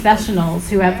professionals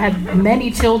who have had many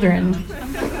children.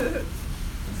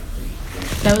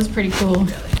 That was pretty cool.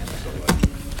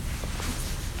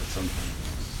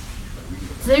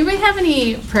 Does anybody have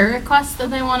any prayer requests that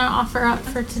they want to offer up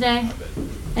for today?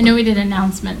 I know we did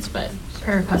announcements, but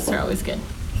prayer requests are always good.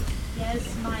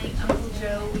 Yes, my Uncle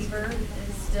Joe Weaver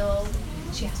is still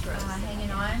hanging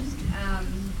on.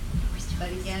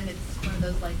 But again, it's one of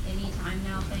those like anytime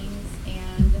now things.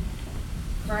 And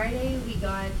Friday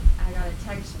I got a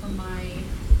text from my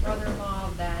brother-in-law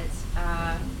that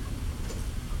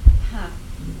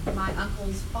my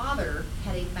uncle's father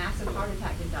had a massive heart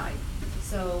attack and died.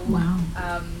 So wow.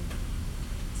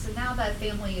 So now that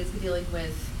family is dealing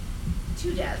with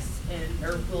 2 deaths,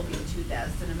 or will be 2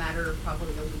 deaths in a matter of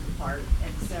probably a week apart.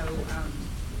 And so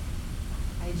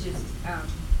I just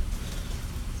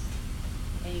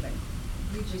anyway,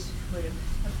 we just would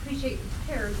appreciate the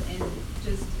prayers and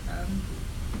just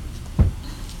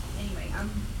anyway, I'm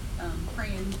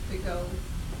praying to go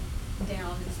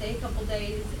down and stay a couple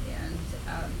days and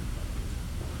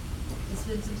to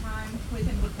spend some time with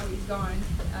him before he's gone.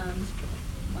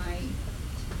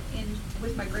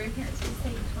 With my grandparents at the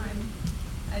same time.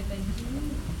 I've been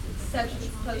such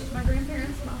close to my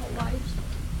grandparents my whole life,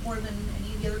 more than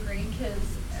any of the other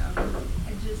grandkids.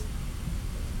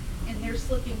 And they're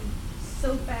slipping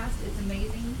so fast, it's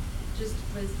amazing, just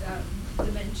with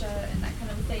dementia and that kind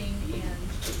of thing. And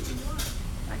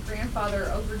my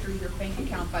grandfather overdrew their bank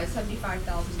account by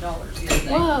 $75,000 the other day.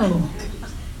 Whoa.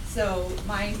 So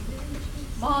my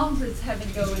mom is having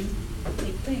to go and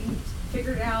take things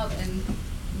figured out and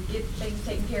get things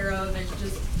taken care of, and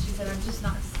she said, I'm just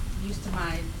not used to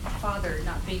my father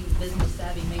not being the business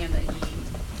savvy man that he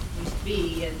used to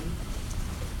be. And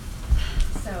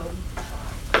so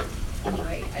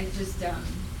anyway, I just there's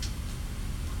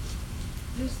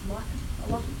a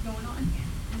lot going on,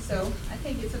 and so I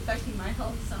think it's affecting my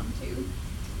health some too.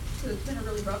 So it's been a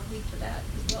really rough week for that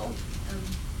as well.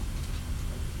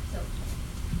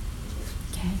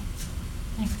 Okay,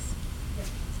 thanks. Yep.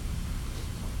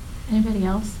 Anybody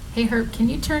else? Hey Herb, can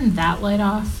you turn that light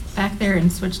off back there and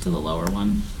switch to the lower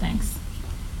one? Thanks.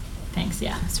 Thanks,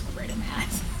 yeah, it's right in my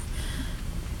eyes.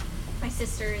 My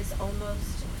sister is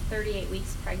almost 38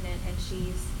 weeks pregnant, and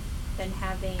she's been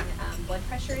having blood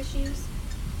pressure issues.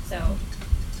 So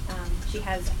she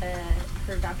has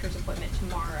her doctor's appointment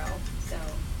tomorrow, so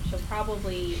she'll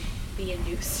probably be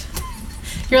induced.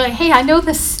 You're like, hey, I know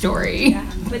this story. Yeah,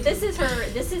 but this is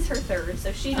her third,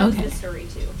 so she knows Okay. this story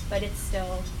too. But it's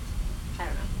still, I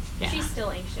don't know. Yeah. She's still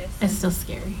anxious. It's still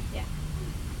scary. Yeah.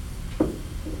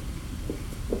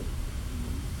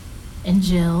 And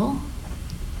Jill,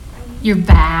 you're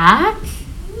back,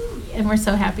 and we're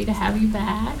so happy to have you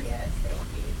back. Yes, thank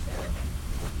you. So,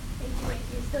 thank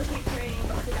you. Still keep praying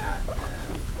about,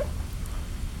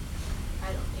 I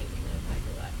don't even know if I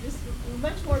do that. Just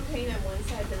much more pain on one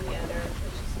side than the other,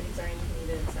 which is concerning to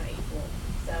me that it's not equal.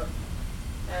 So,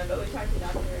 but we talked to the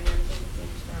doctor and everything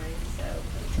seems fine. So,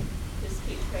 just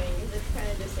keep praying, because it's kind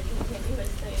of just a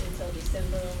continuous thing until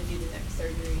December when we do the next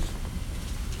surgery.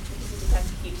 Because you just have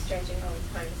to keep stretching all the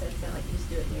time, so it's not like you just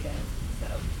do it and you're done. So,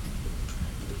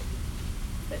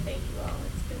 but thank you all.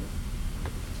 It's been,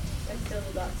 I still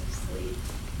need lots of sleep,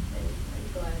 and I'm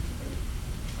glad and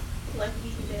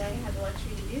lucky that I had the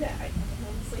luxury to do that. I can come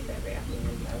home and sleep every afternoon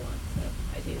if I want, so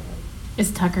I do. Is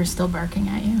Tucker still barking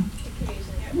at you?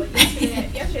 Occasionally, well,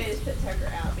 yesterday I just put Tucker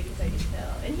out because I could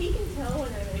tell, and he can tell when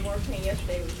I'm in more pain.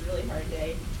 Yesterday was a really hard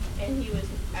day, and he was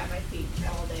at my feet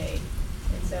all day,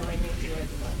 and so I knew he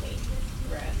wasn't letting me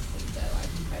rest, and so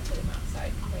I put him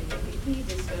outside. He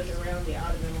just goes around the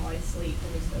ottoman while I sleep,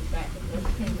 and just goes back and forth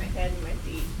between my head and my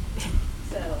feet.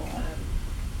 So,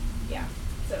 yeah,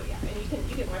 and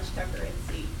you can watch Tucker and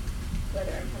see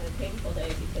whether I'm having a painful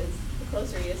day, because the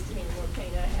closer he is to me, the more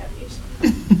pain I have usually.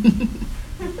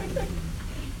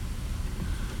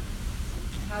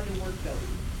 How did work go?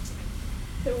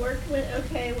 The work went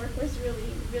okay. Work was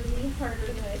really, really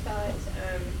harder than I thought.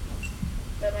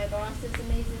 But my boss is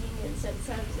amazing and sent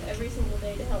subs every single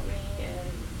day to help me,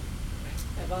 and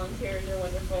my volunteers are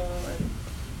wonderful, and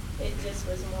it just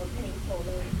was more painful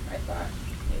than I thought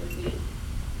it would be,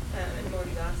 and more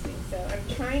exhausting. So I'm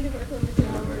trying to work limited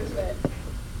hours, but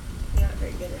I'm not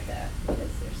very good at that because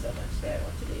there's so much that I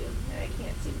want to do, and I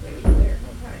can't see clearly there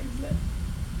at time. But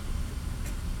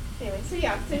anyway, so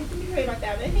yeah, so you can be great about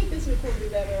that. But I think this week will be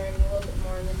better. I'm a little bit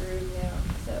more in the groove now.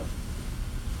 So.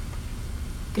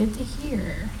 Good to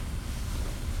hear.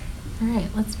 All right,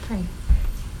 let's pray.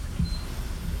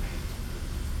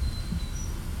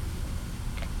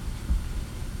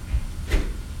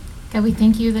 God, we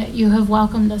thank you that you have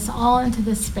welcomed us all into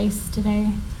this space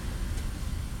today.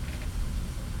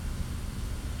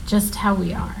 just how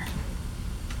we are.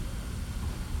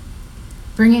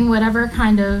 Bringing whatever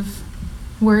kind of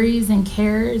worries and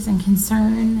cares and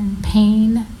concern and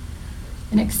pain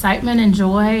and excitement and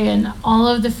joy and all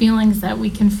of the feelings that we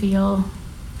can feel,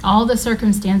 all the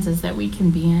circumstances that we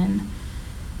can be in,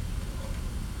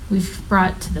 we've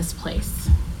brought to this place.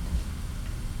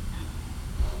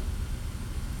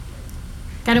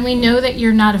 God, and we know that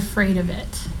you're not afraid of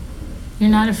it. You're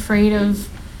not afraid of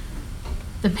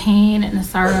the pain and the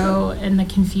sorrow and the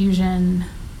confusion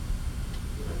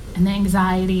and the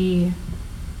anxiety,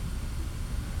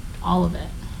 all of it.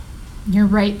 You're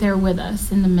right there with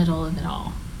us in the middle of it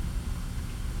all.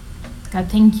 God,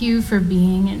 thank you for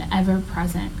being an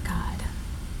ever-present God.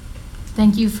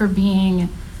 Thank you for being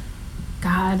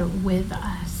God with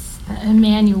us, the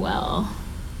Emmanuel.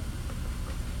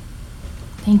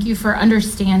 Thank you for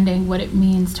understanding what it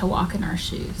means to walk in our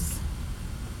shoes.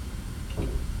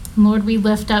 Lord, we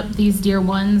lift up these dear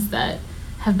ones that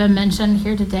have been mentioned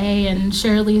here today, and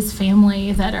Shirley's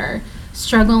family that are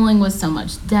struggling with so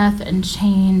much death and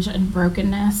change and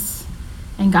brokenness.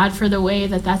 And God, for the way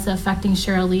that that's affecting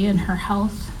Shirley and her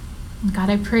health. God,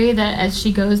 I pray that as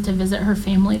she goes to visit her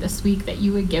family this week, that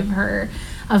you would give her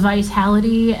a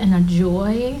vitality and a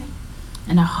joy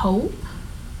and a hope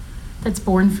that's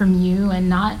born from you, and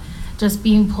not just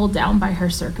being pulled down by her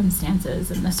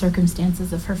circumstances and the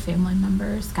circumstances of her family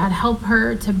members. God, help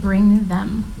her to bring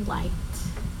them light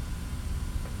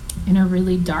in a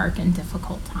really dark and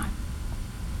difficult time.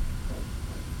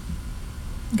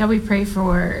 God, we pray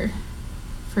for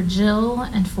Jill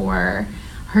and for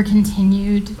her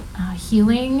continued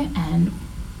healing and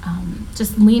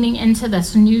just leaning into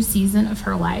this new season of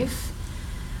her life.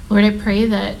 Lord, I pray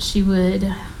that she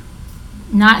would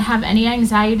not have any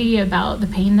anxiety about the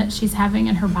pain that she's having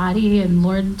in her body, and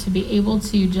Lord, to be able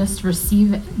to just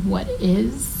receive what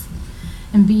is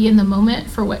and be in the moment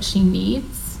for what she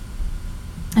needs.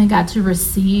 And God, to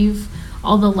receive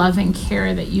all the love and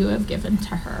care that you have given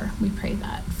to her. We pray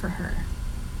that for her.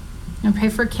 And pray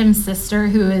for Kim's sister,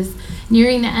 who is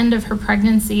nearing the end of her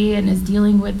pregnancy and is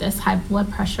dealing with this high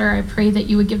blood pressure. I pray that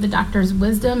you would give the doctors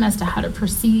wisdom as to how to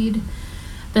proceed,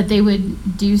 that they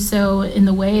would do so in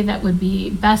the way that would be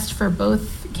best for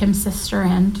both Kim's sister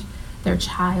and their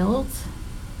child.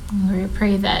 Lord, I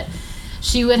pray that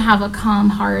she would have a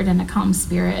calm heart and a calm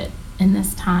spirit in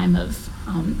this time of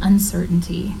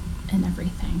uncertainty and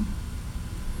everything.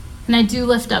 And I do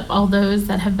lift up all those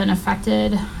that have been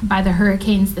affected by the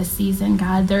hurricanes this season.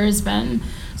 God, there has been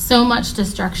so much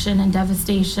destruction and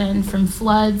devastation from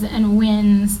floods and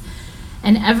winds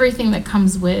and everything that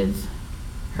comes with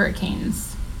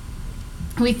hurricanes.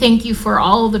 We thank you for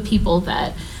all the people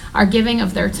that are giving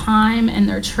of their time and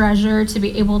their treasure to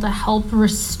be able to help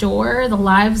restore the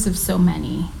lives of so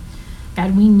many.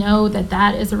 God, we know that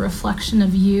that is a reflection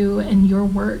of you and your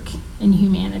work in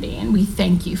humanity, and we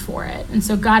thank you for it. And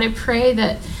so, God, I pray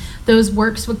that those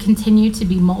works would continue to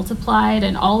be multiplied,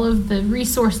 and all of the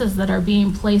resources that are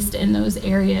being placed in those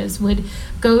areas would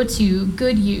go to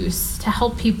good use to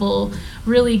help people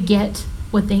really get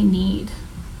what they need,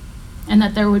 and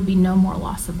that there would be no more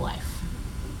loss of life.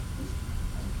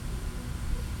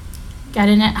 God,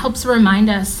 and it helps remind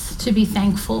us to be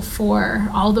thankful for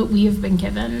all that we have been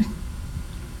given,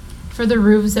 for the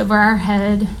roofs over our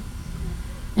head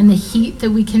and the heat that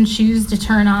we can choose to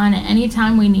turn on at any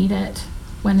time we need it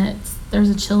when there's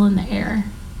a chill in the air,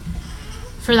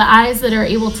 for the eyes that are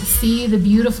able to see the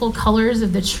beautiful colors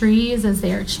of the trees as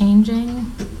they are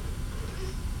changing,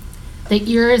 the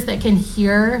ears that can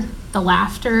hear the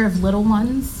laughter of little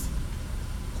ones,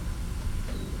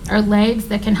 our legs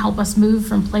that can help us move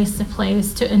from place to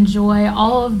place to enjoy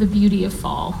all of the beauty of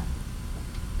fall.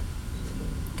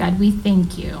 God, we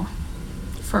thank you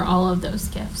for all of those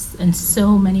gifts and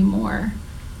so many more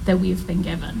that we've been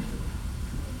given.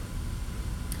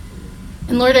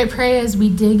 And Lord, I pray as we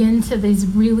dig into these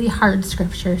really hard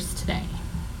scriptures today,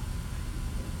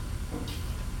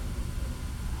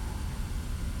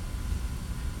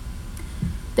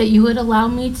 that you would allow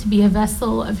me to be a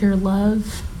vessel of your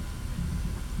love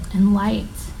and light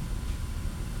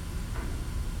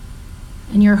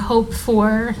and your hope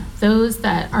for those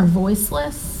that are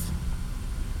voiceless,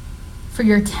 for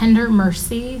your tender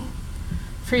mercy,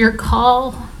 for your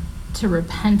call to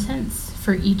repentance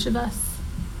for each of us.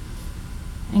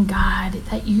 And God,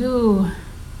 that you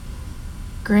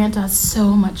grant us so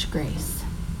much grace,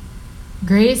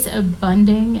 grace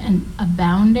abounding and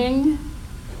abounding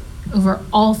over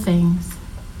all things,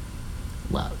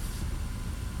 love.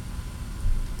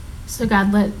 So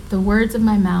God, let the words of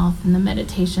my mouth and the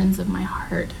meditations of my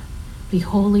heart be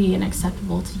holy and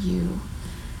acceptable to you,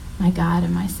 my God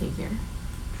and my Savior.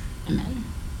 Amen.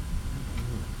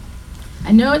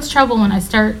 I know it's trouble when I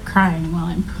start crying while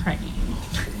I'm praying.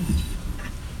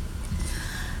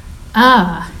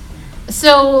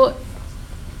 So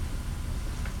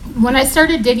when I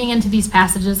started digging into these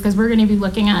passages, because we're going to be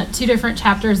looking at 2 different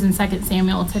chapters in 2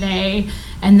 Samuel today,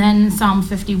 and then Psalm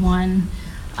 51,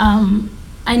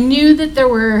 I knew that there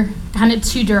were kind of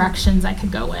 2 directions I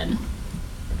could go in.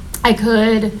 I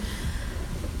could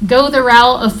go the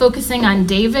route of focusing on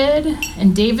David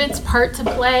and David's part to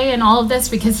play in all of this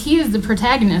because he is the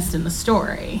protagonist in the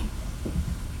story.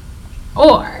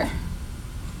 Or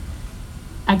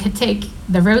I could take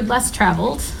the road less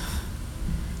traveled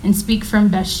and speak from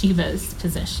Bathsheba's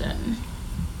position.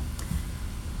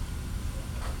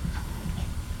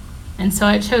 And so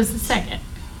I chose the second.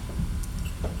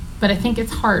 But I think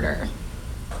it's harder.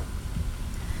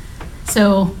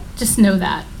 So just know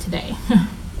that today,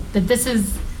 that this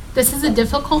is a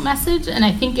difficult message, and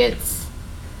I think it's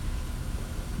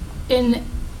in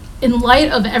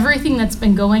light of everything that's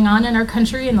been going on in our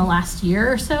country in the last year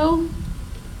or so,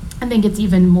 I think it's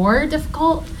even more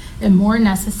difficult and more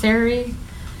necessary.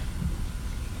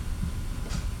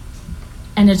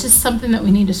 And it's just something that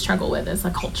we need to struggle with as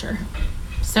a culture.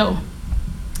 So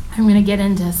I'm going to get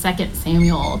into 2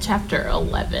 Samuel chapter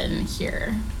 11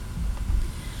 here.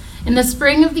 In the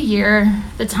spring of the year,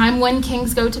 the time when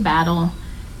kings go to battle,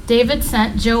 David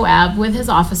sent Joab with his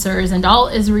officers and all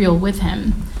Israel with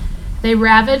him. They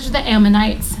ravaged the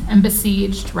Ammonites and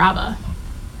besieged Rabbah.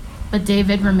 But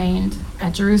David remained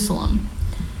at Jerusalem.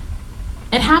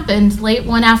 It happened late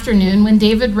one afternoon when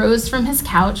David rose from his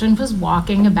couch and was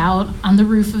walking about on the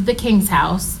roof of the king's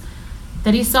house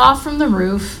that he saw from the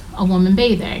roof a woman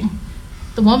bathing.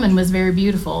 The woman was very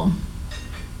beautiful.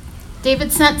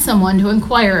 David sent someone to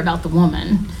inquire about the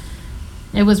woman.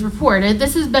 It was reported,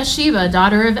 "This is Bathsheba,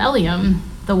 daughter of Eliam,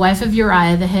 the wife of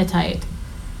Uriah the Hittite."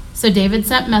 So David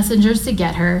sent messengers to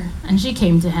get her, and she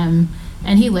came to him,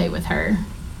 and he lay with her.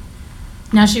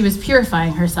 Now she was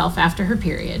purifying herself after her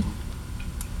period.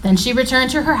 Then she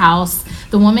returned to her house.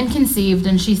 The woman conceived,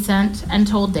 and she sent and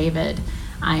told David,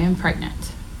 "I am pregnant."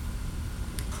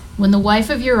 When the wife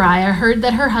of Uriah heard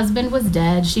that her husband was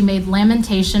dead, she made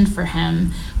lamentation for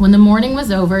him. When the mourning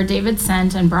was over, David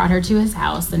sent and brought her to his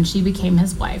house, and she became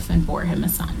his wife and bore him a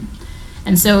son.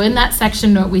 And so in that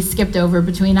section that we skipped over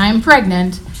between "I am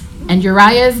pregnant" and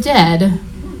 "Uriah is dead,"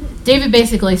 David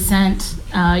basically sent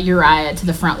Uriah to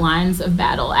the front lines of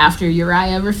battle after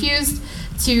Uriah refused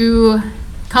to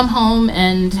come home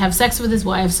and have sex with his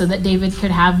wife so that David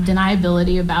could have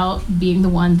deniability about being the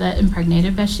one that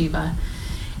impregnated Bathsheba.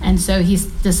 And so he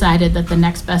decided that the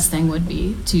next best thing would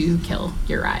be to kill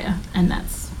Uriah, and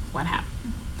that's what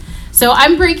happened. So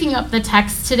I'm breaking up the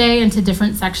text today into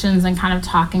different sections and kind of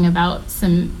talking about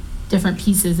some different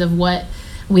pieces of what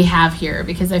we have here,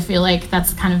 because I feel like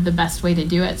that's kind of the best way to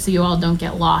do it so you all don't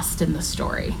get lost in the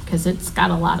story, because it's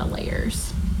got a lot of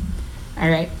layers. All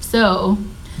right, so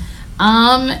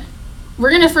we're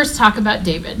going to first talk about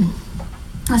David.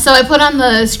 So I put on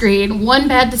the screen, one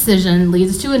bad decision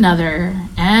leads to another,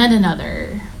 and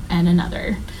another, and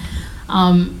another.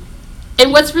 And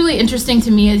what's really interesting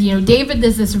to me is, David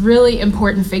is this really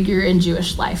important figure in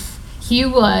Jewish life. He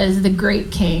was the great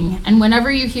king. And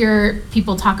whenever you hear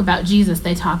people talk about Jesus,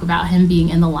 they talk about him being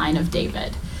in the line of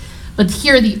David. But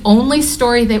here, the only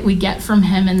story that we get from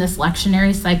him in this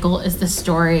lectionary cycle is the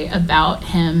story about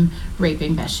him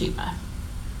raping Bathsheba.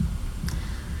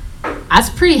 That's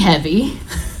pretty heavy.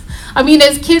 I mean,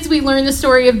 as kids, we learn the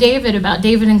story of David, about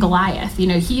David and Goliath.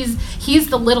 He's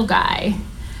the little guy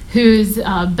who's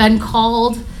been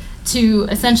called to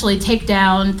essentially take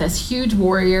down this huge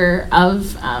warrior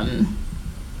of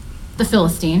the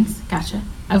Philistines. Gotcha.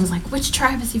 I was like, which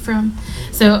tribe is he from?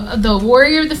 So the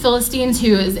warrior of the Philistines,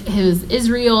 who is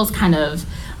Israel's kind of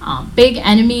big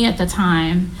enemy at the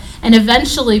time. And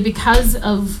eventually, because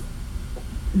of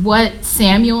what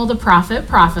Samuel the prophet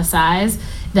prophesies,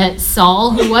 that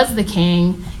Saul, who was the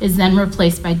king, is then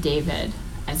replaced by David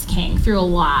as king through a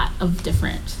lot of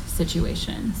different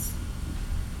situations.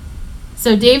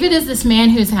 So David is this man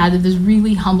who's had these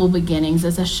really humble beginnings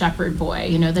as a shepherd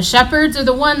boy. The shepherds are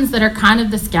the ones that are kind of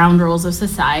the scoundrels of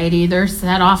society. They're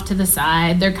set off to the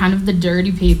side. They're kind of the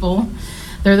dirty people.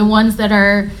 They're the ones that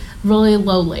are really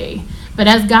lowly. But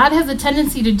as God has a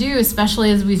tendency to do,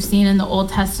 especially as we've seen in the Old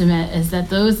Testament, is that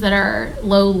those that are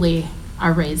lowly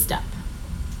are raised up.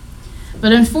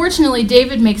 But unfortunately,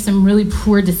 David makes some really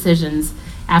poor decisions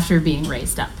after being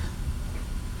raised up.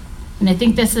 And I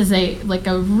think this is a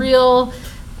real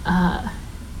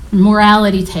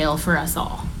morality tale for us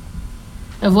all,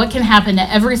 of what can happen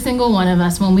to every single one of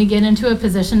us when we get into a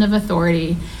position of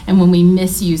authority and when we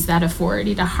misuse that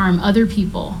authority to harm other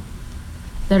people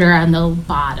that are on the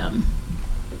bottom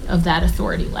of that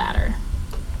authority ladder.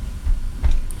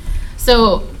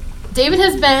 So David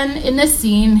has been in this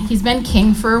scene. He's been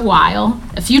king for a while,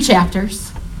 a few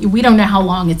chapters. We don't know how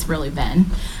long it's really been.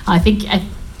 I think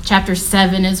chapter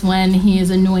 7 is when he is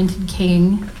anointed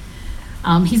king.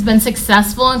 He's been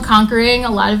successful in conquering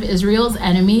a lot of Israel's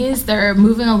enemies. They're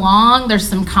moving along. There's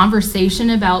some conversation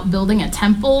about building a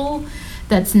temple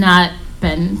that's not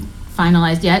been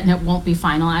finalized yet, and it won't be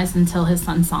finalized until his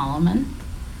son Solomon.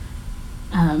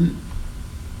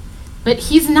 But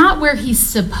he's not where he's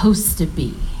supposed to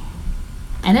be.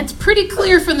 And it's pretty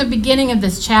clear from the beginning of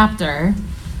this chapter.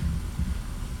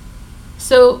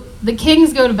 So the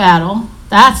kings go to battle.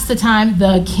 That's the time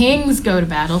the kings go to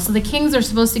battle. So the kings are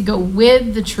supposed to go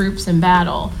with the troops in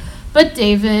battle. But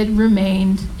David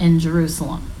remained in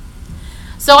Jerusalem.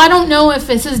 So I don't know if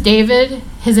this is David.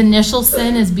 His initial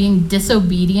sin is being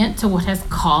disobedient to what his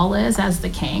call is as the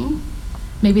king.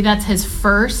 Maybe that's his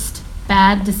first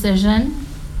bad decision.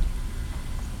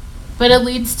 But it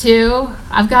leads to,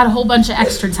 I've got a whole bunch of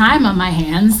extra time on my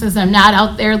hands because I'm not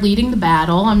out there leading the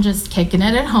battle. I'm just kicking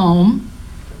it at home.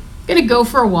 I'm going to go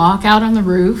for a walk out on the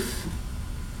roof.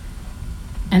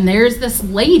 And there's this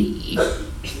lady.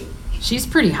 She's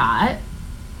pretty hot.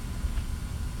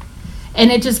 And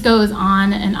it just goes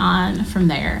on and on from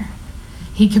there.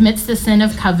 He commits the sin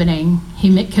of coveting.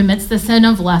 He commits the sin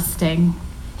of lusting.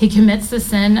 He commits the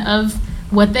sin of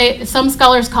what some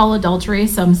scholars call adultery,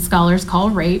 some scholars call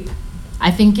rape.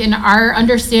 I think in our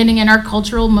understanding, in our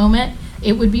cultural moment,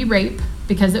 it would be rape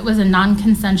because it was a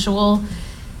non-consensual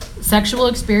sexual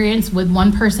experience with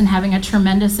one person having a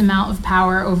tremendous amount of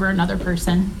power over another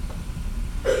person.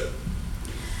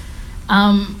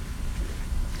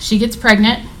 She gets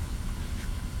pregnant.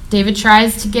 David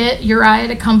tries to get Uriah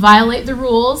to come violate the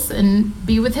rules and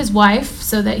be with his wife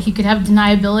so that he could have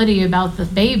deniability about the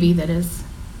baby that is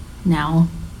now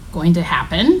going to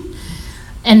happen.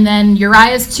 And then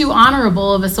Uriah is too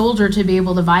honorable of a soldier to be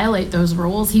able to violate those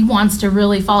rules. He wants to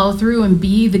really follow through and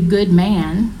be the good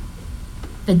man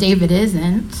that David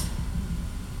isn't.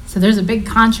 So there's a big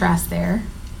contrast there.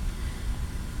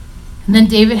 And then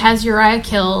David has Uriah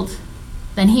killed.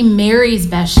 Then he marries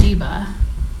Bathsheba.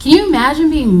 Can you imagine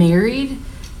being married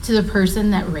to the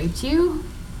person that raped you?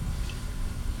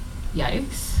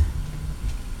 Yikes.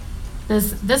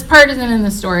 This part isn't in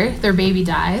the story. Their baby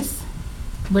dies,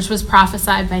 which was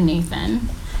prophesied by Nathan.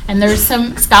 And there's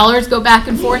some scholars go back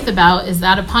and forth about, is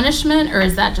that a punishment or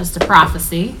is that just a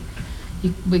prophecy?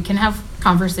 We can have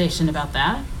conversation about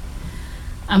that.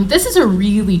 This is a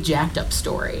really jacked up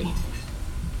story.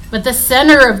 But the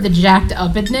center of the jacked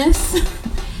upness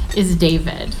is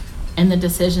David and the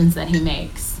decisions that he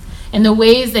makes and the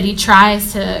ways that he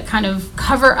tries to kind of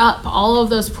cover up all of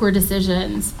those poor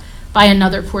decisions by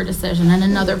another poor decision and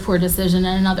another poor decision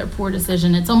and another poor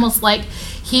decision. It's almost like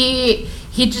he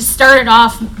just started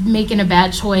off making a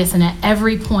bad choice, and at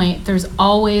every point there's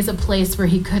always a place where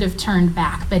he could have turned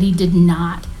back, but he did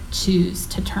not choose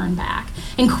to turn back.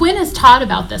 And Quinn has taught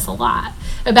about this a lot,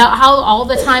 about how all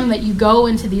the time that you go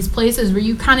into these places where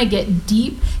you kind of get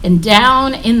deep and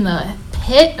down in the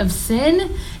pit of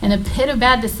sin and the pit of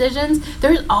bad decisions,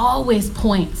 there's always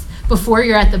points before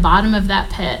you're at the bottom of that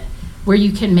pit where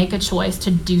you can make a choice to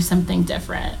do something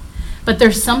different. But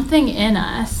there's something in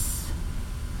us.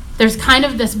 There's kind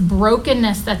of this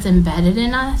brokenness that's embedded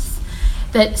in us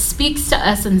that speaks to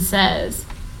us and says,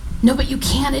 no, but you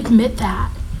can't admit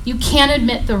that. You can't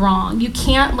admit the wrong. You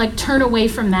can't turn away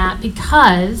from that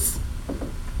because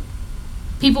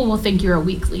people will think you're a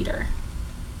weak leader.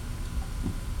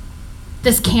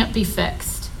 This can't be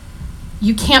fixed.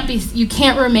 You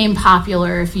can't remain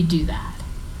popular if you do that.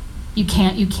 You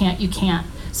can't.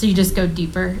 So you just go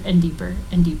deeper and deeper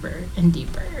and deeper and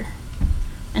deeper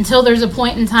until there's a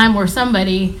point in time where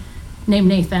somebody named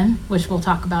Nathan, which we'll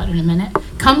talk about in a minute,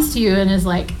 comes to you and is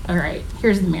like, all right,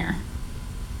 here's the mirror.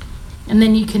 And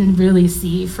then you can really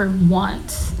see for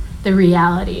once the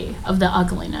reality of the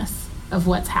ugliness of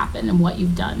what's happened and what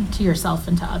you've done to yourself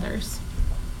and to others.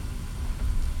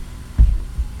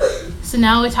 So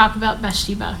now we talk about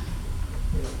Bathsheba.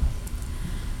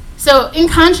 So in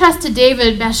contrast to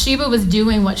David, Bathsheba was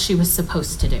doing what she was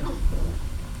supposed to do.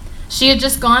 She had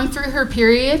just gone through her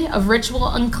period of ritual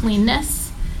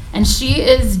uncleanness, and she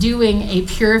is doing a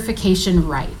purification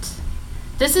rite.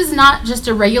 This is not just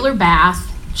a regular bath.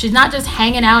 She's not just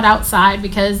hanging out outside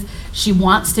because she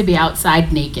wants to be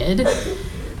outside naked.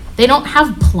 They don't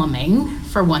have plumbing,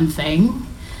 for one thing.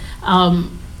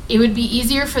 It would be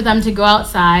easier for them to go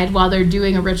outside while they're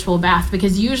doing a ritual bath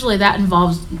because usually that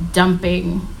involves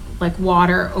dumping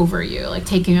water over you,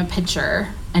 taking a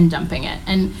pitcher and dumping it.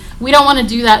 And we don't want to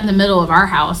do that in the middle of our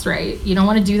house, right? You don't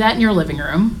want to do that in your living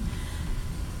room.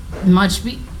 Much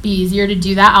be easier to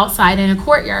do that outside in a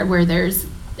courtyard where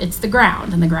it's the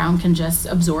ground, and the ground can just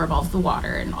absorb all of the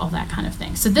water and all that kind of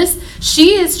thing. So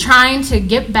she is trying to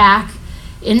get back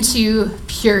into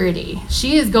purity.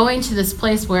 She is going to this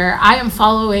place where I am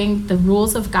following the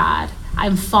rules of God.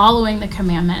 I'm following the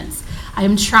commandments. I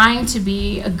am trying to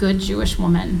be a good Jewish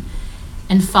woman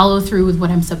and follow through with what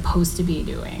I'm supposed to be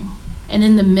doing. And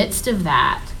in the midst of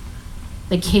that,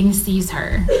 the king sees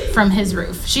her from his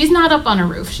roof. She's not up on a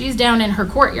roof. She's down in her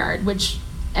courtyard, which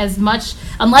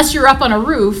unless you're up on a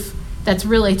roof that's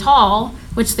really tall,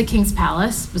 which the king's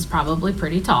palace was probably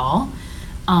pretty tall,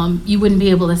 you wouldn't be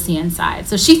able to see inside.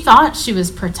 So she thought she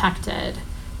was protected,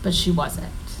 but she wasn't.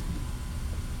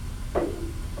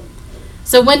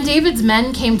 So when David's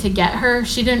men came to get her,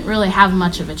 she didn't really have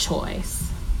much of a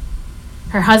choice.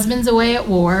 Her husband's away at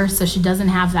war, so she doesn't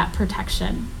have that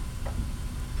protection.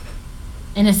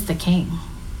 And it's the king.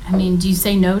 I mean, do you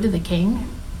say no to the king?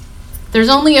 There's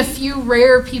only a few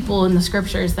rare people in the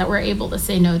scriptures that were able to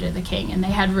say no to the king, and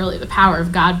they had really the power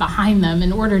of God behind them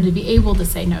in order to be able to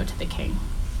say no to the king.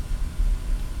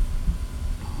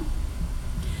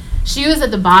 She was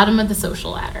at the bottom of the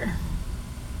social ladder.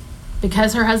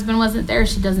 Because her husband wasn't there,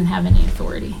 she doesn't have any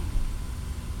authority.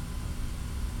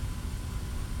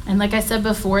 And like I said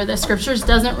before, the scriptures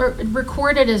doesn't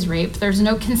record it as rape. There's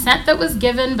no consent that was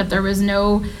given, but there was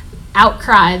no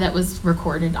outcry that was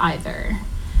recorded either.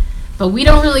 But we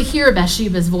don't really hear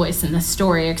Bathsheba's voice in this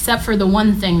story, except for the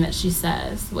one thing that she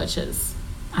says, which is,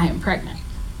 I am pregnant.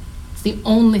 It's the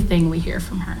only thing we hear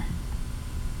from her.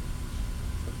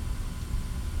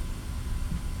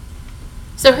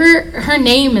 So her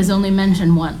name is only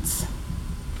mentioned once.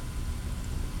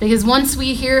 Because once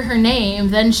we hear her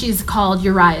name, then she's called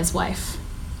Uriah's wife,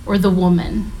 or the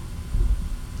woman.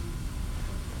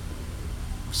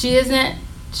 She doesn't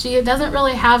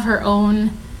really have her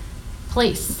own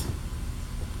place.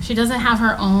 She doesn't have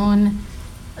her own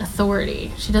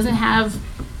authority. She doesn't have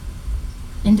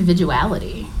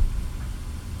individuality.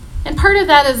 And part of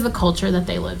that is the culture that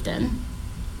they lived in.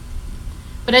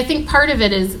 But I think part of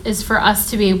it is for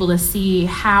us to be able to see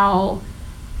how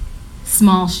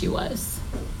small she was.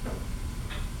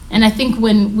 And I think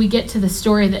when we get to the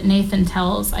story that Nathan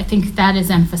tells, I think that is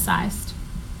emphasized.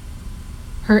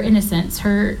 Her innocence,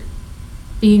 her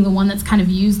being the one that's kind of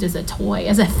used as a toy,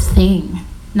 as a thing,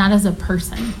 not as a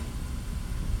person.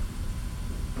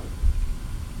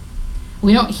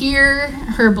 We don't hear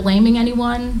her blaming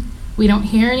anyone. We don't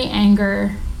hear any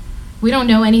anger. We don't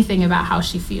know anything about how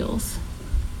she feels.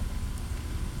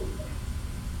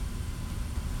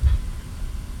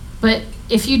 But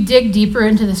if you dig deeper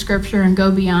into the scripture and go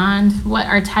beyond what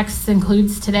our text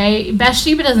includes today,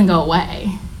 Bathsheba doesn't go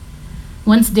away.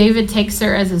 Once David takes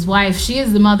her as his wife, she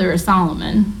is the mother of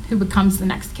Solomon, who becomes the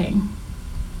next king.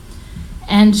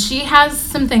 And she has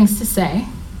some things to say,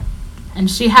 and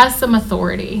she has some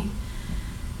authority.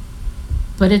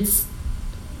 But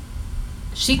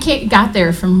she got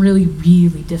there from really,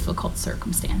 really difficult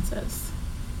circumstances.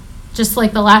 Just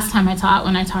like the last time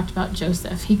when I talked about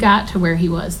Joseph, he got to where he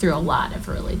was through a lot of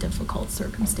really difficult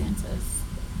circumstances.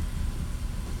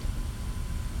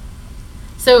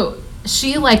 So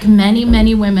she, like many,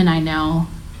 many women I know,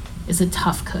 is a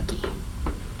tough cookie.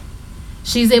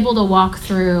 She's able to walk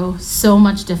through so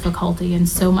much difficulty and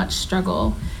so much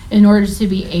struggle in order to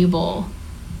be able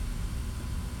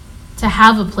to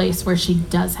have a place where she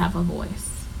does have a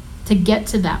voice, to get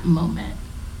to that moment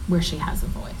where she has a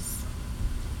voice.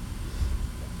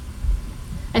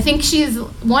 I think she's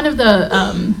one of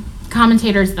the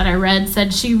commentators that I read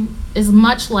said she is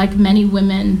much like many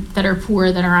women that are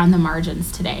poor that are on the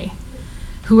margins today,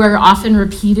 who are often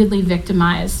repeatedly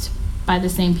victimized by the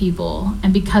same people.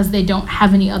 And because they don't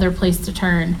have any other place to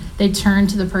turn, they turn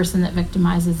to the person that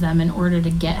victimizes them in order to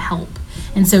get help.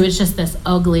 And so it's just this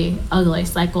ugly, ugly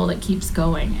cycle that keeps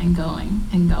going and going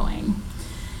and going.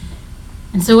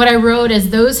 And so what I wrote is,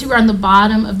 those who are on the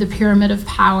bottom of the pyramid of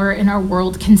power in our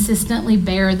world consistently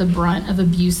bear the brunt of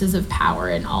abuses of power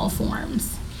in all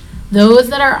forms. Those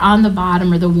that are on the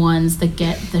bottom are the ones that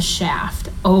get the shaft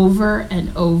over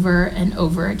and over and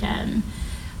over again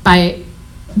by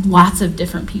lots of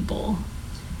different people.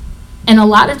 And a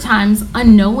lot of times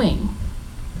unknowing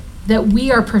that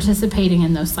we are participating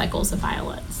in those cycles of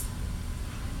violence.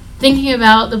 Thinking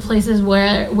about the places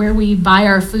where we buy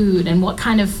our food, and what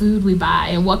kind of food we buy,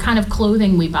 and what kind of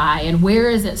clothing we buy, and where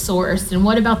is it sourced, and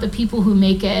what about the people who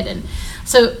make it. And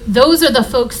so those are the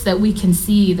folks that we can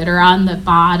see that are on the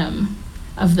bottom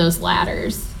of those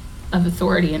ladders of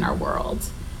authority in our world.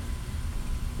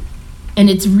 And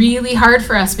it's really hard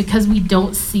for us because we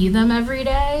don't see them every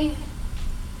day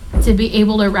to be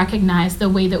able to recognize the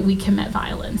way that we commit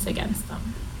violence against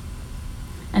them.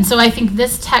 And so I think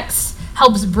this text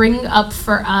helps bring up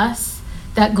for us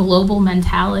that global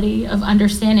mentality of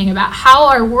understanding about how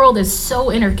our world is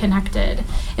so interconnected,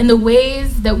 and the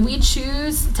ways that we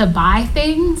choose to buy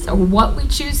things, or what we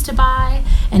choose to buy,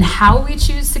 and how we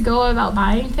choose to go about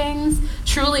buying things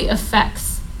truly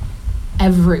affects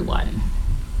everyone.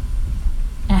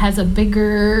 It has a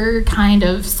bigger kind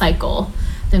of cycle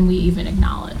than we even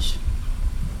acknowledge.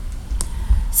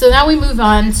 So now we move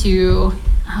on to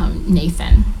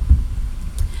Nathan.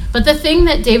 But the thing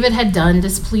that David had done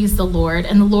displeased the Lord,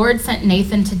 and the Lord sent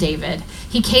Nathan to David.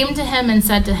 He came to him and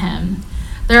said to him,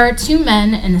 "There are 2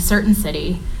 men in a certain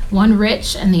city, one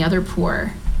rich and the other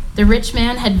poor. The rich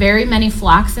man had very many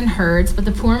flocks and herds, but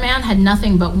the poor man had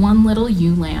nothing but one little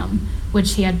ewe lamb,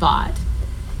 which he had bought.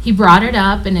 He brought it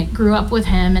up, and it grew up with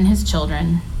him and his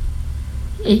children.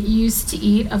 It used to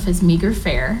eat of his meager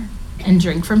fare, and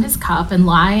drink from his cup, and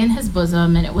lie in his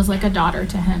bosom, and it was like a daughter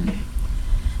to him.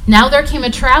 Now there came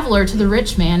a traveler to the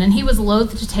rich man, and he was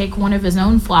loath to take one of his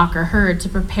own flock or herd to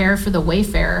prepare for the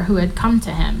wayfarer who had come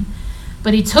to him.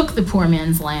 But he took the poor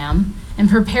man's lamb, and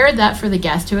prepared that for the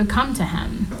guest who had come to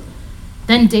him.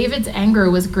 Then David's anger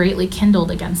was greatly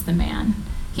kindled against the man.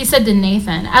 He said to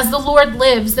Nathan, 'As the Lord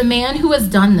lives, the man who has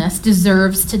done this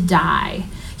deserves to die.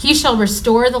 He shall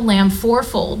restore the lamb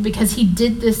fourfold, because he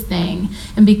did this thing,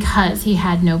 and because he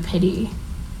had no pity.'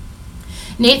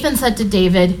 Nathan said to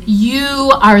David,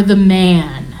 'You are the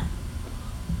man.'"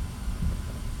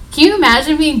 Can you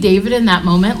imagine being David in that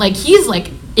moment? Like, he's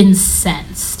like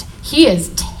incensed. He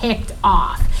is ticked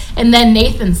off. And then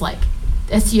Nathan's like,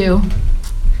 "It's you.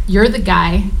 You're the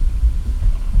guy.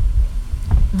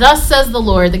 Thus says the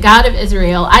Lord, the God of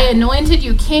Israel, I anointed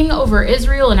you king over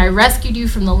Israel, and I rescued you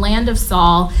from the land of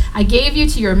Saul. I gave you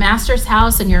to your master's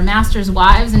house and your master's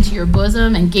wives into your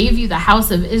bosom, and gave you the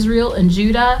house of Israel and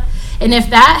Judah. And if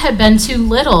that had been too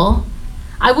little,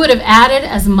 I would have added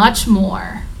as much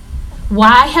more.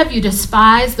 Why have you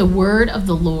despised the word of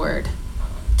the Lord,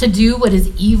 to do what is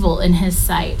evil in his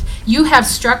sight? You have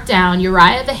struck down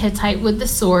Uriah the Hittite with the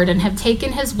sword, and have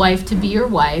taken his wife to be your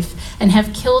wife, and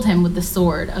have killed him with the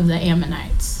sword of the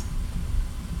Ammonites."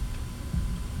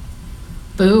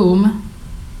 Boom.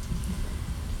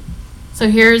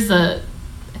 So here's I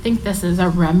think this is a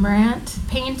Rembrandt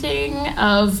painting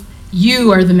of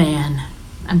 "You are the man."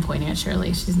 I'm pointing at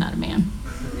Shirley. She's not a man.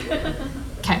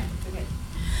 Okay.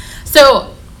 So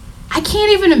I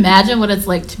can't even imagine what it's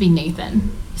like to be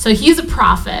Nathan. So he's a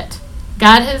prophet.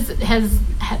 God has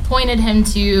appointed him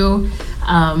to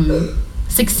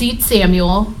succeed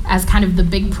Samuel as kind of the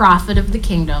big prophet of the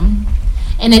kingdom.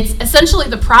 And it's essentially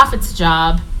the prophet's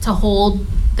job to hold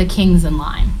the kings in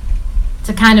line,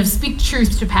 to kind of speak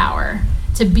truth to power,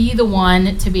 to be the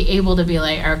one to be able to be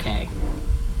like, okay,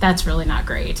 that's really not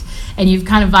great. And you've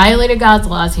kind of violated God's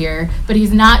laws here, but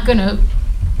he's not going to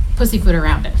pussyfoot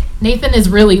around it. Nathan is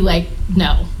really like,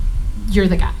 no, you're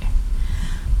the guy.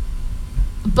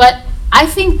 But I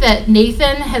think that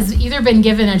Nathan has either been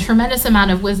given a tremendous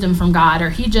amount of wisdom from God, or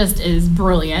he just is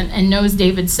brilliant and knows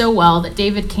David so well that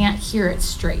David can't hear it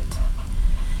straight.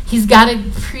 He's got to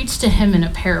preach to him in a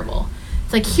parable.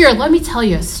 It's like, here, let me tell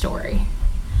you a story.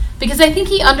 Because I think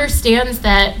he understands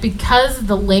that because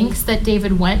the lengths that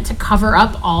David went to cover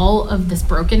up all of this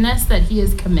brokenness that he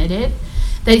has committed,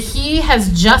 that he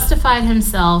has justified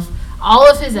himself, all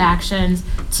of his actions,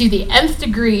 to the nth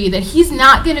degree, that he's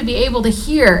not going to be able to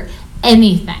hear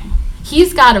anything.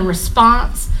 He's got a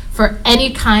response for any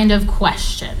kind of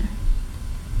question.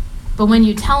 But when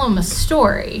you tell him a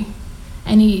story,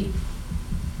 and he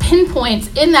pinpoints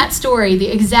in that story the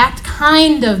exact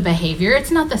kind of behavior, it's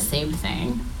not the same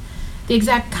thing, the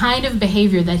exact kind of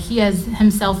behavior that he has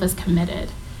himself has committed.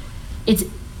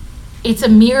 It's a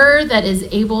mirror that is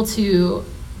able to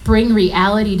bring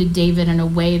reality to David in a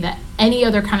way that any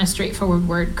other kind of straightforward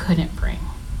word couldn't bring.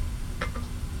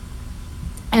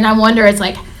 And I wonder, it's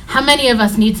like, how many of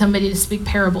us need somebody to speak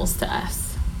parables to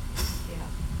us? Yeah.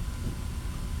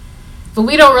 But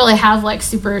we don't really have like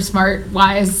super smart,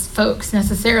 wise folks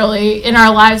necessarily in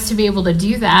our lives to be able to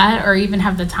do that, or even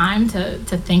have the time to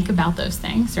think about those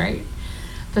things, right?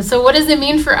 But so what does it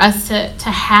mean for us to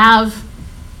have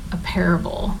a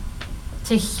parable,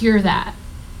 to hear that,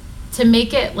 to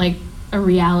make it like a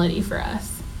reality for us?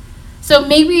 So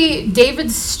maybe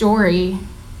David's story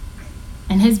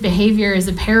and his behavior is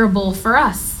a parable for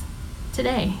us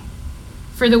today,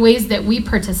 for the ways that we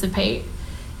participate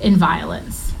in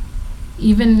violence,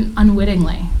 even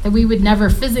unwittingly, that we would never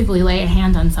physically lay a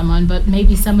hand on someone, but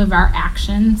maybe some of our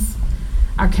actions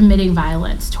are committing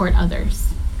violence toward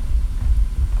others.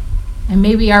 And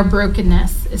maybe our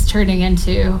brokenness is turning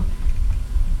into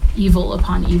evil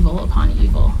upon evil upon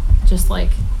evil, just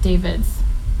like David's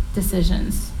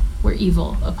decisions were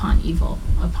evil upon evil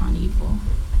upon evil.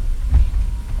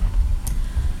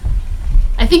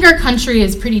 I think our country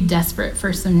is pretty desperate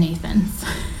for some Nathans.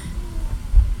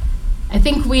 I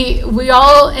think we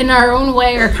all, in our own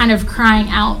way, are kind of crying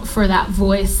out for that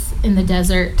voice in the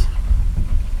desert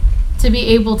to be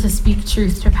able to speak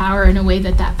truth to power in a way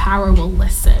that power will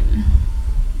listen.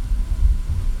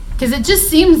 Because it just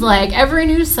seems like every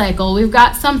news cycle we've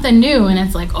got something new and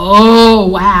it's like, oh,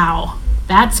 wow,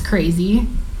 that's crazy.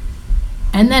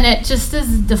 And then it just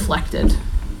is deflected.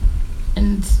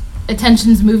 And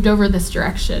attention's moved over this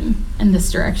direction and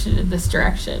this direction and this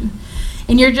direction.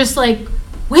 And you're just like,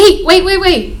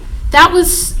 wait.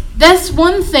 That's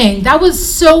one thing. That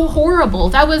was so horrible.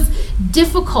 That was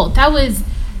difficult. That was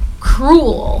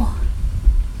cruel.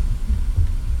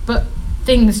 But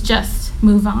things just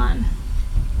move on.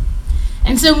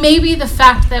 And so maybe the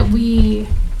fact that we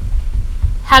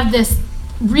have this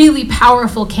really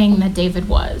powerful king that David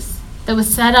was, that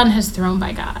was set on his throne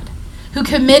by God, who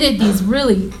committed these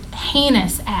really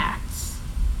heinous acts,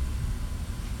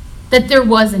 that there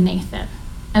was a Nathan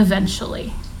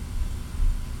eventually.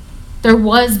 There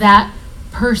was that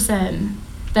person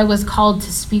that was called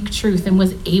to speak truth and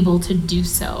was able to do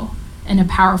so in a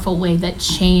powerful way that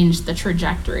changed the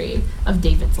trajectory of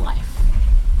David's life.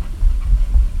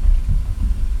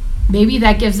 Maybe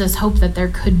that gives us hope that there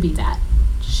could be that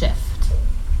shift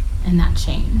and that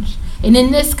change. And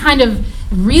in this kind of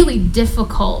really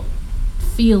difficult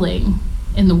feeling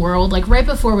in the world, like right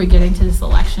before we get into this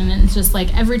election, and it's just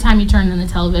like every time you turn on the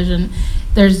television,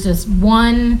 there's just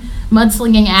one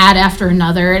mudslinging ad after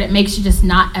another, and it makes you just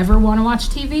not ever want to watch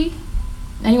TV.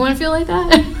 Anyone feel like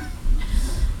that?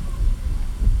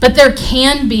 But there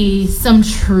can be some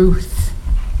truth.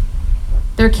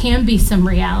 There can be some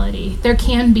reality. There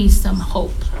can be some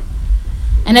hope.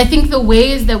 And I think the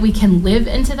ways that we can live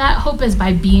into that hope is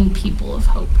by being people of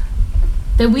hope.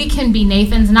 That we can be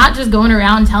Nathans, not just going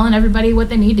around telling everybody what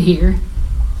they need to hear.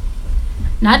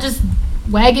 Not just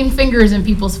wagging fingers in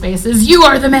people's faces, you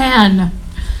are the man.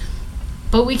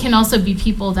 But we can also be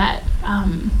people that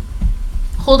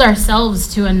hold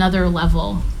ourselves to another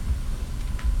level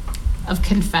of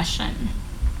confession.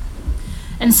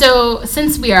 And so,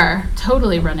 since we are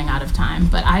totally running out of time,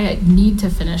 but I need to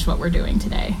finish what we're doing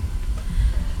today.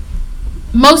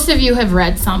 Most of you have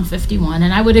read Psalm 51,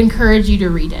 and I would encourage you to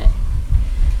read it.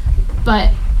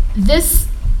 But this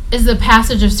is a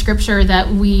passage of scripture that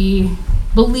we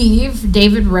believe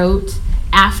David wrote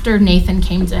after Nathan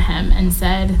came to him and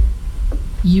said,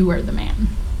 "You are the man."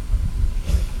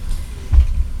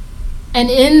 And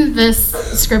in this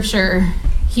scripture,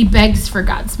 he begs for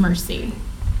God's mercy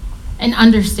and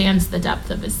understands the depth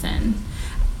of his sin.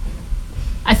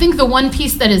 I think the one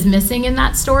piece that is missing in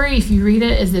that story, if you read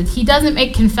it, is that he doesn't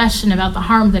make confession about the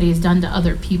harm that he's done to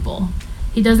other people.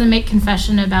 He doesn't make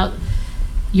confession about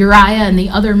Uriah and the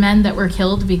other men that were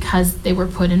killed because they were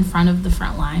put in front of the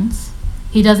front lines.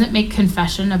 He doesn't make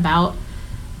confession about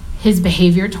his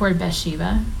behavior toward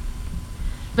Bathsheba.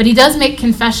 But he does make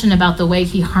confession about the way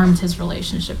he harmed his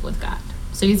relationship with God.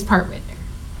 So he's partway there.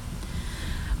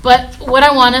 But what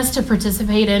I want us to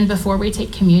participate in before we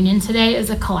take communion today is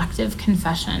a collective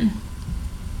confession.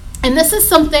 And this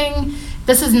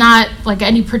is not like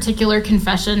any particular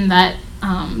confession that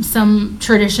some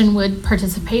tradition would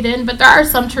participate in, but there are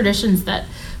some traditions that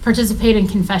participate in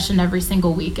confession every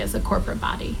single week as a corporate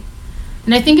body.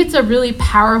 And I think it's a really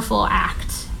powerful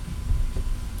act.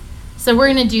 So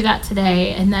we're going to do that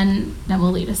today, and then that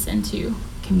will lead us into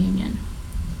communion.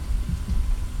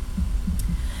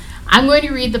 I'm going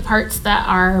to read the parts that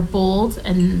are bold,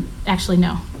 and actually,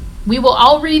 no. We will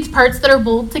all read parts that are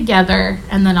bold together,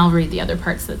 and then I'll read the other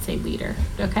parts that say leader,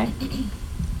 okay?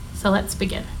 So let's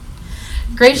begin.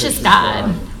 Gracious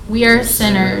God, we are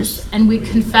sinners, and we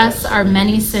confess our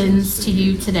many sins to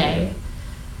you today.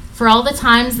 For all the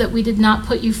times that we did not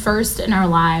put you first in our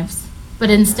lives, but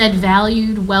instead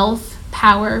valued wealth,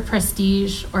 power,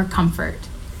 prestige, or comfort.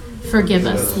 Forgive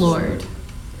us, Lord.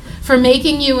 For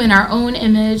making you in our own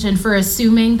image and for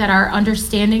assuming that our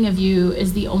understanding of you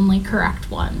is the only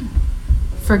correct one.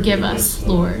 Forgive us,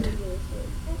 Lord.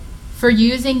 For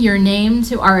using your name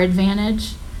to our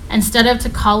advantage instead of to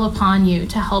call upon you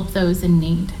to help those in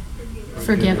need.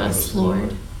 Forgive us,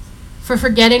 Lord. For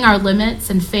forgetting our limits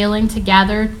and failing to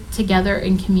gather together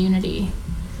in community.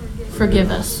 Forgive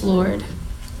us, Lord.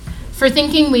 For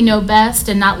thinking we know best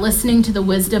and not listening to the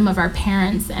wisdom of our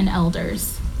parents and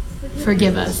elders.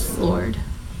 Forgive us, Lord.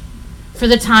 for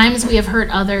the times we have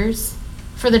hurt others,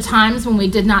 for the times when we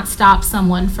did not stop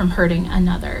someone from hurting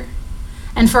another,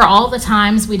 and for all the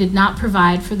times we did not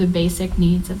provide for the basic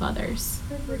needs of others.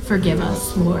 Forgive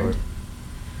us, Lord.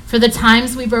 For the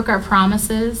times we broke our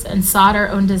promises and sought our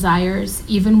own desires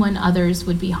even when others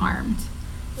would be harmed.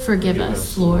 Forgive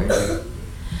us, Lord.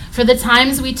 For the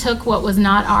times we took what was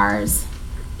not ours,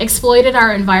 exploited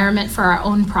our environment for our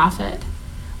own profit,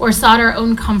 or sought our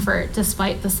own comfort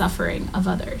despite the suffering of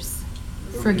others.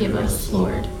 Forgive us,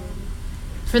 Lord.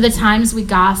 For the times we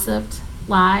gossiped,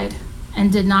 lied,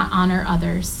 and did not honor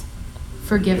others.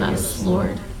 Forgive us,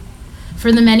 Lord.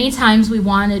 For the many times we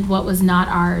wanted what was not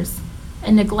ours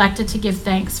and neglected to give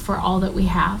thanks for all that we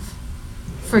have.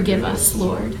 Forgive us,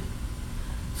 Lord.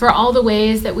 For all the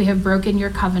ways that we have broken your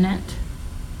covenant,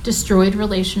 destroyed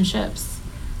relationships,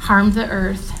 harmed the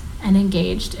earth, and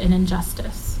engaged in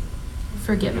injustice.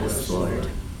 Forgive us, Lord.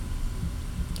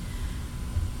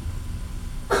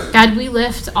 God, we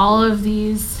lift all of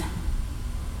these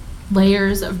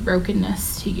layers of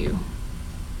brokenness to you.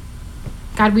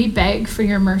 God, we beg for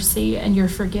your mercy and your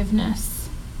forgiveness.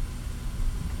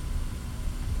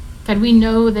 God, we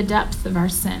know the depth of our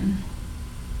sin.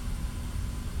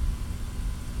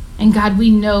 And God, we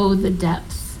know the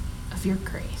depth of your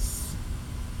grace.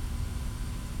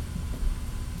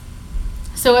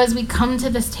 So as we come to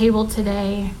this table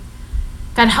today,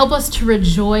 God, help us to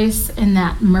rejoice in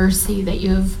that mercy that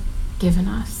you have given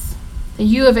us, that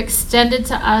you have extended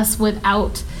to us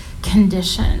without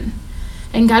condition.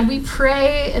 And God, we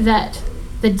pray that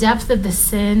the depth of the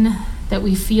sin that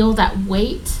we feel, that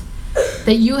weight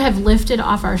that you have lifted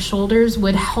off our shoulders,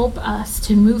 would help us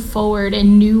to move forward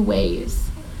in new ways,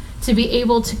 to be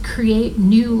able to create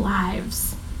new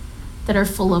lives that are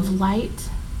full of light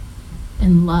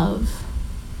and love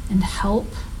and help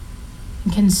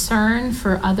and concern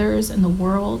for others in the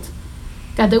world.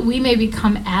 God, that we may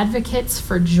become advocates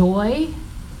for joy,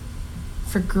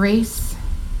 for grace,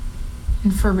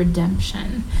 and for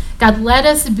redemption. God, let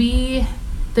us be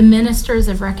the ministers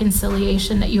of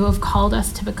reconciliation that you have called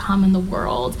us to become in the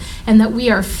world, and that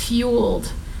we are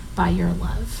fueled by your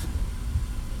love.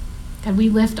 God, we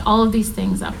lift all of these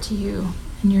things up to you.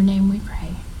 In your name we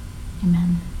pray.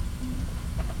 Amen.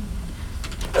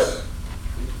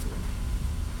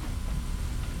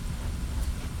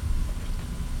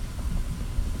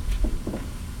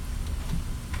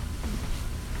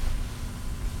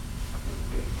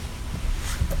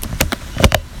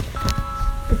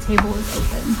 The table is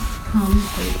open. Come,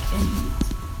 take, and eat.